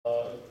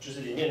就是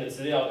里面的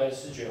资料跟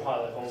视觉化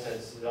的工程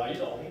师啊，you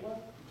the only one?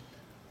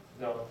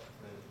 No.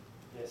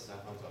 Yes.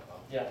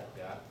 Yeah.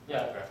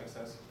 Yeah. Graphics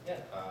desk. Yeah.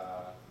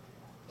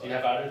 Do you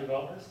have other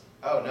developers?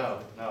 Oh no.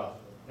 I'm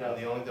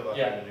the only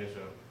developer in the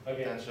newsroom.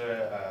 Okay. 但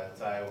是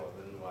在我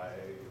们外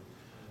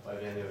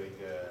边有一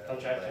个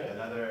contractor.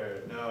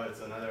 No,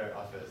 it's another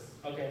office.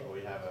 Okay.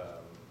 We have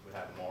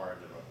more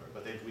developers,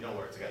 but we don't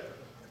work together.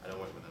 I don't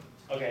work with them.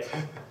 OK.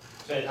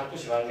 所以他不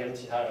喜欢跟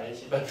其他人一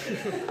起笨。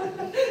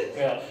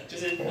没有，就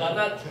是那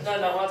南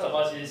华早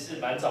报其实是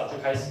蛮早就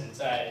开始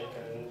在可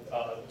能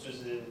就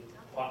是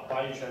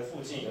华语圈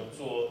附近有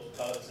做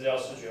资料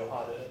视觉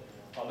化的。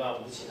好，那我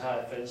们就请他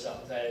来分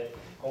享在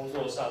工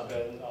作上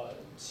跟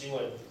新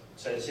闻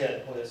呈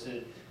现或者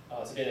是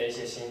这边的一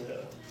些心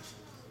得。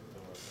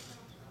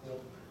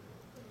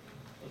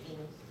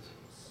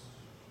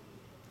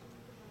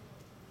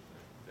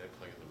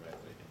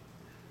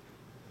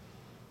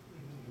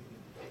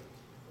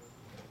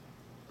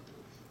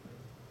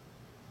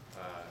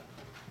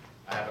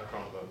I have a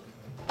Chromebook.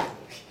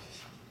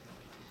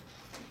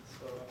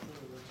 So I think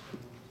we will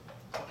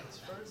do this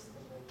first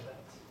and then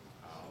that.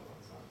 Oh,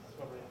 that's not that.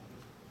 Probably.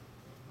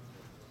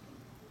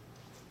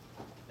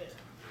 There.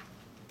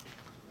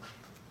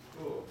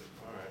 Cool.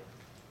 All right.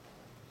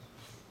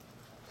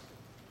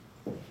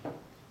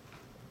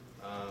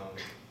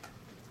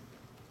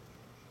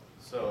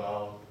 So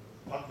I'll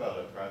talk about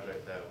a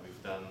project that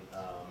we've done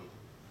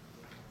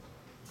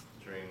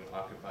during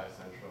Occupy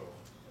Central.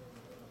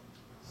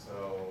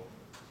 So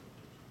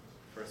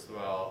first of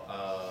all,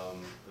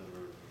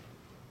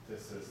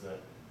 this is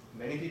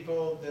many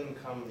people didn't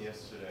come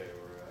yesterday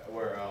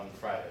or on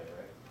Friday,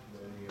 right?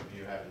 Many of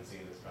you haven't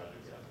seen this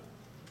project yet.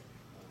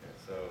 Okay,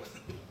 so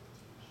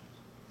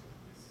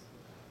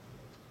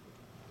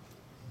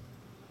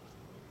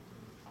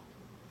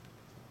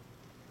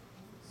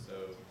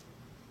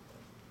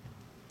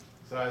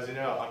as you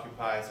know,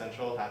 Occupy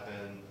Central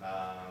happened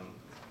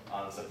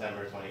on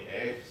September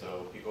 28th,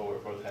 so people were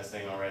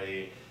protesting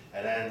already.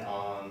 And then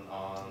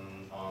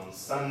on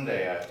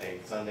Sunday, I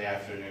think, Sunday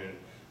afternoon,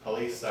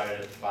 police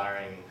started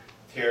firing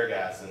tear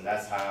gas, and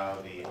that's how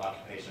the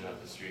occupation of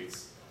the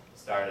streets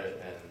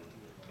started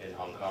in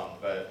Hong Kong.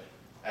 But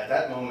at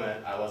that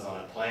moment, I was on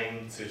a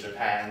plane to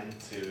Japan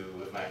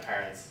with my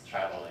parents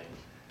traveling.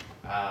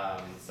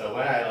 So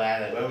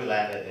when we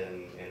landed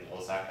in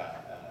Osaka,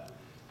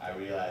 I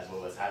realized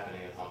what was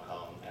happening in Hong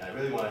Kong, and I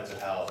really wanted to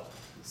help.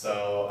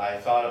 So I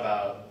thought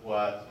about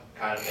what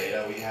kind of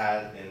data we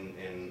had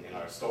in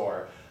our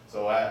store.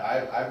 So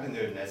I've been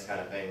doing this kind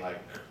of thing,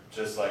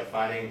 just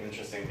finding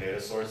interesting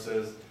data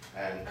sources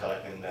and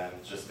collecting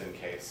them just in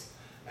case.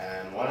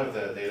 And one of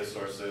the data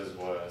sources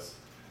was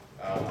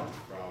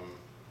from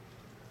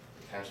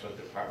the Transport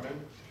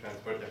Department.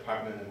 Transport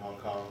Department in Hong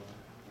Kong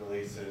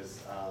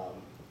releases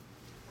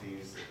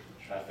these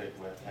traffic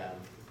webcam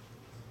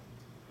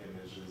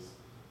images.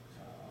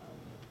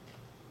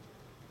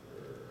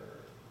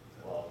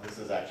 Well, this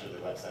is actually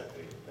the website that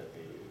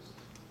they used.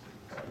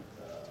 But,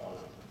 oh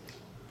no.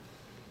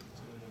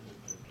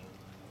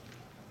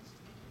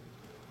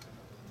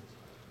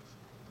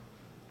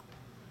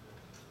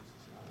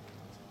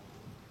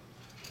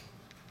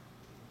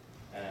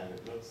 And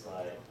it looks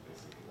like,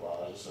 basically, well,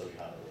 I'll just show you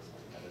how it looks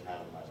like. I didn't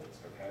have my links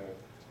prepared.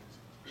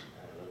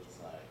 And it looks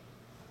like,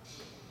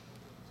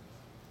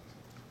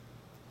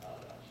 oh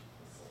gosh.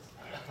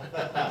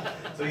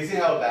 So you see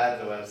how bad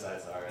the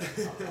websites are in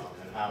Hong Kong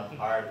and how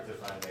hard to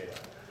find data.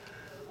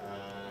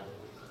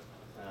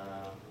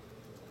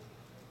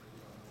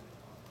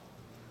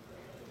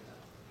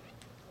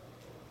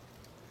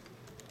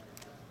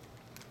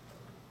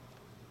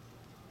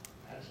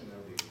 I actually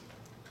know the TV.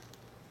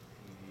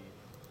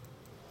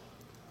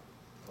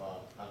 Well,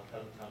 I'll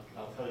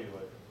tell you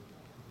what.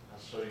 I'll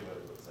show you what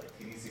it looks like.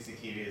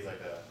 CCTV is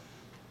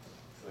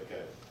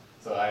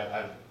so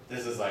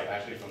this is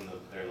actually from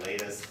their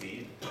latest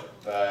feed,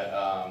 but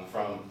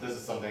this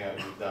is something that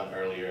we've done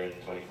earlier in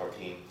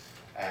 2014,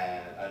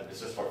 and it's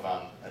just for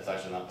fun. It's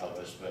actually not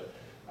published, but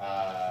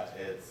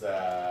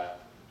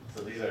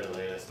so these are the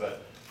latest.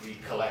 But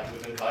we've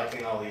been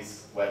collecting all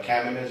these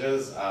webcam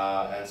images,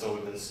 and so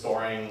we've been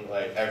storing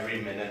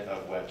every minute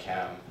of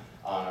webcam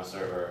on a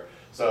server.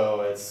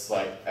 So it's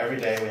every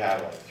day we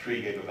have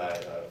 3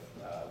 gigabytes of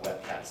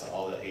webcams, so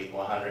all the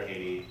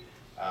 180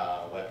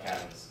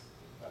 webcams,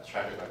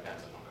 traffic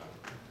webcams in Hong Kong.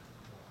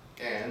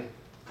 And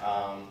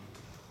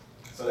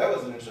so that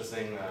was an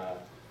interesting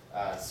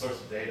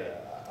source of data.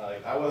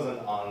 I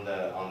wasn't on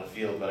the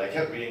field, but I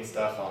kept reading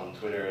stuff on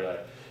Twitter,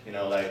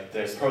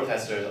 there's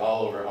protesters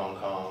all over Hong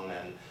Kong,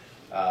 and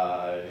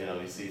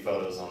you see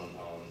photos on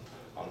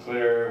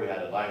Twitter. We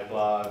had a live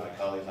blog. My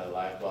colleagues had a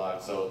live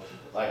blog. So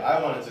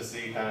I wanted to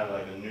see kind of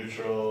a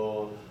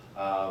neutral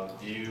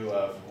view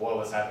of what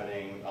was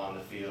happening on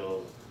the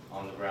field,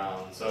 on the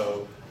ground.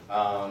 So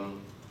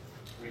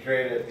we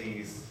created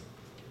these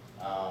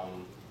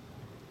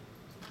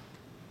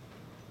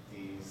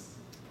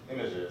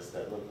images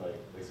that look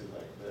basically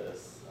like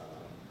this.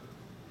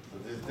 So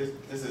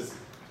this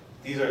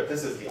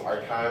is the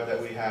archive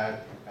that we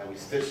had, and we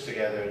stitched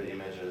together the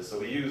images. So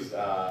we used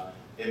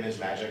image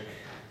magic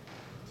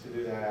to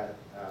do that.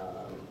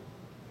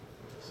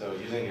 So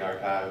using the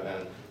archive,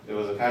 and it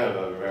was a kind of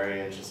a very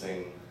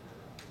interesting,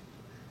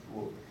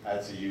 I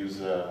had to use,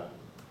 so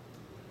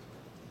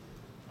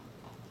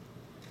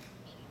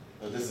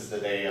this is the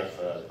day of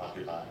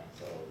Occupy.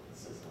 So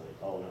this is like,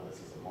 oh no, this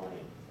is the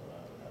morning. So I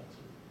would have to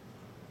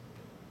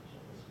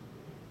show this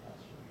really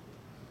faster.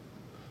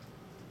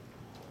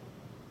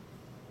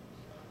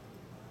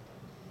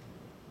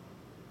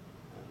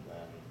 And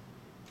then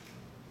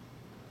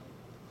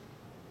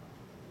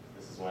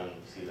this is when you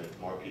see like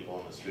more people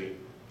on the street,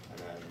 and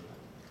then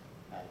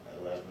at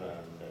 11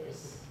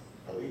 there's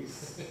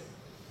police,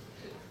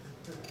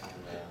 and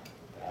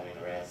they're having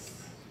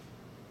arrests.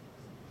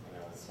 You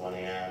know, it's 1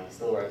 a.m.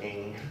 still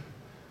working.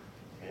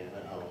 Okay,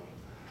 at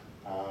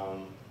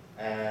home,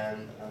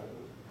 and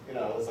you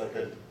know, it was like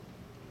a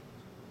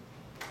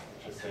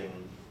interesting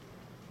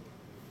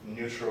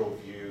neutral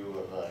view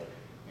of like,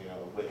 you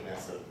know,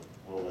 witness of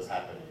what was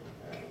happening,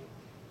 and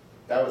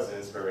that was the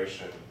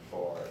inspiration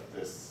for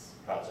this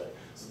project.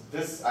 So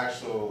this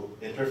actual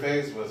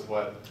interface was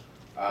what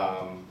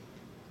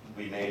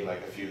we made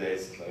like a few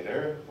days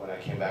later when I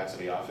came back to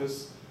the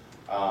office.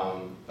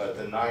 But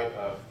the night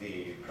of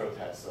the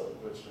protest, so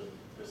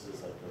this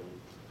is like the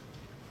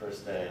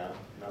first day, huh?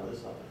 No, this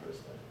is not the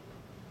first day.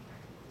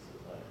 This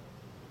is like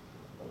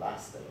the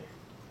last day.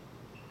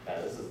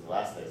 Yeah, this is the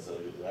last day, so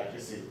you actually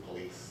see the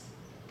police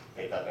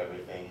pick up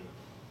everything,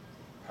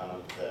 come up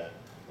with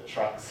the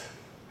trucks,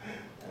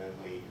 and then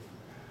leave.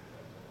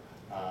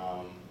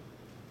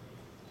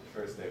 The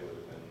first day would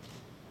have been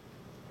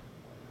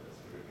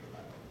pretty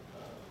dramatic.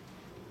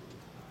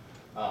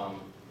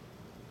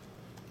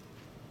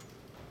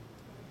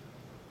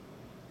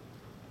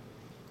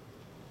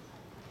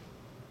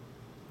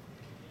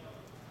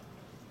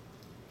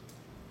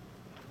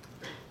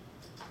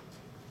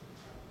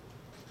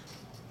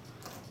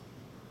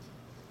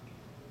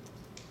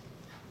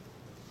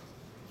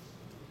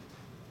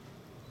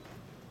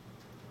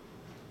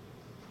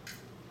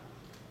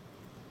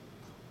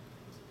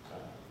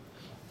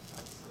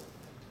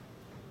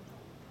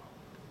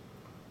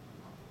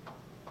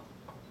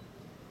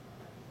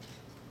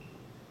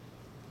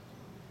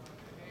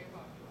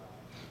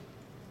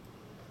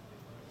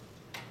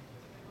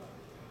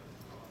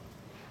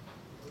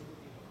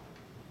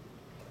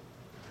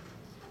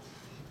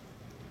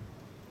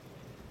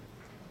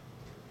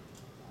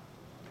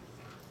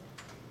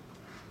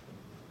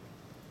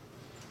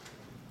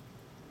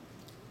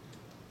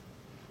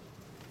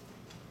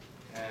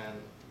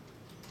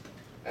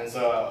 And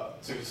so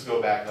to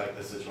go back, like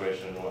the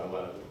situation,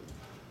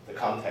 the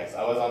context,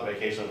 I was on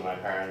vacation with my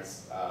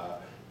parents,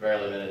 very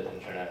limited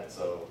internet,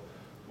 so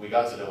we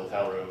got to the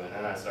hotel room, and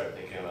then I started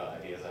thinking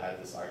about ideas. I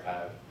had this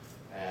archive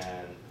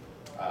and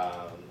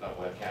of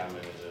webcam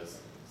images.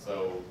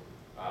 So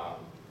I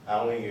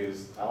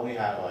only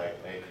had like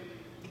a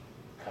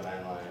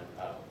command line.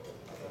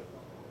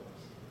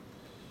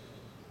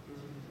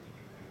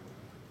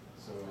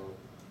 So.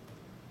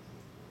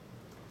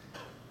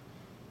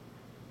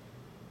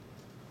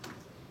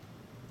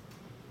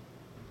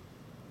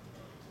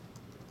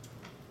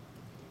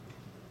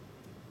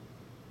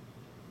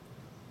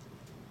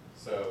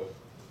 So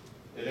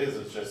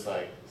it's just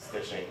like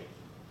stitching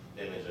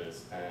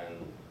images,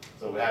 and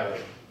so we have a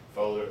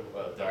folder,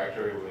 a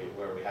directory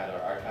where we had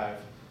our archive,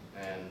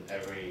 and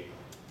every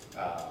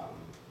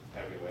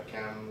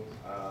webcam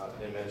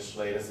image,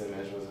 latest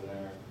image was in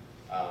there,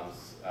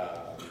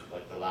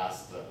 like the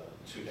last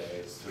 2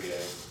 days, 3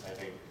 days, I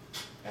think.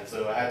 And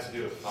so I had to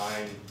do a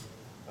find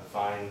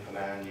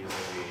command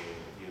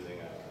using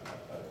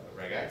a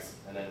regex,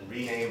 and then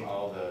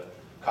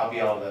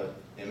copy all the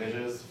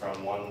images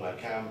from one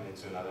webcam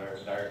into another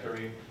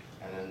directory,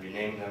 and then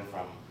rename them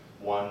from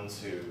 1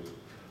 to,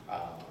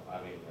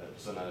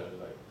 just another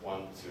like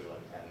 1 to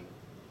like n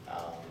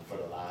for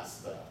the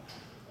last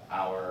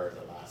hour,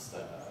 the last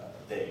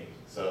day.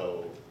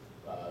 So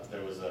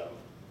there was a.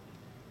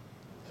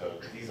 So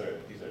these are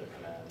the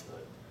commands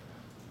that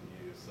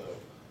we use. So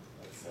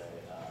let's say.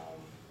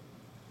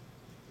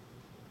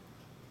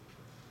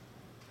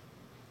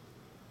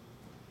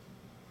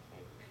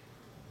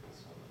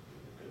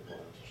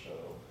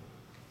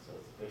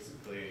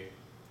 Basically,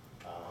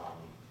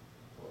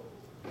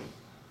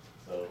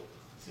 so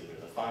see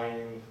there's a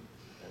find,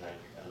 and I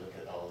look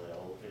at all the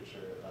old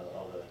picture,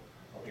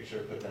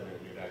 put them in a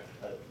new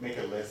directory, make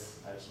a list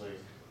actually,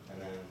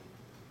 and then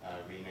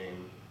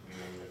rename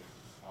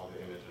all the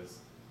images.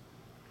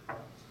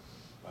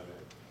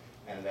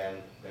 And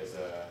then there's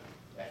a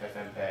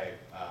FFmpeg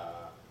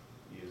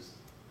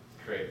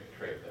create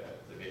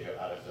the video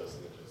out of those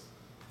images,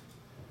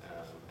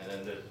 and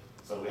then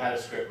so we had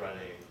a script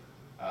running.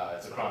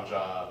 It's a cron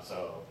job,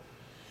 so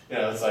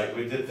it's like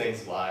we did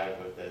things live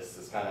with this.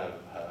 It's kind of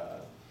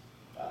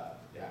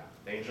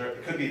dangerous.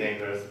 It could be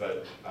dangerous,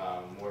 but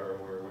we're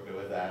good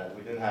with that.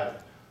 We didn't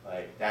have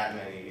like that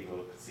many people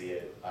who could see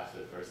it after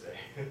the first day,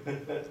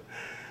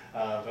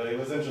 but it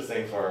was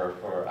interesting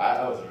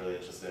I was really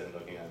interested in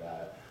looking at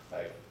that.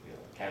 Like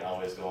can't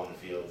always go on the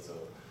field, so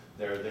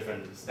there are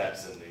different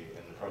steps in the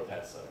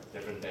protests.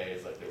 Different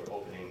days, like they were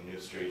opening new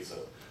streets, so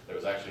there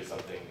was actually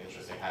something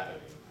interesting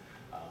happening.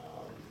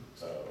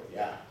 So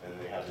yeah, and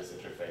then they have this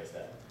interface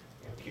that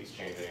keeps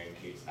changing,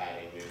 keeps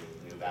adding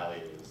new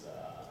values,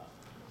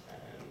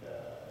 and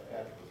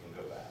yeah, people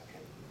can go back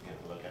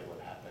and look at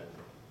what happened.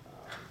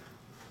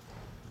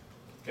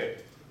 Okay,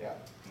 yeah,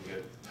 I'm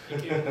good.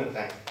 Thank you.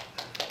 Thanks.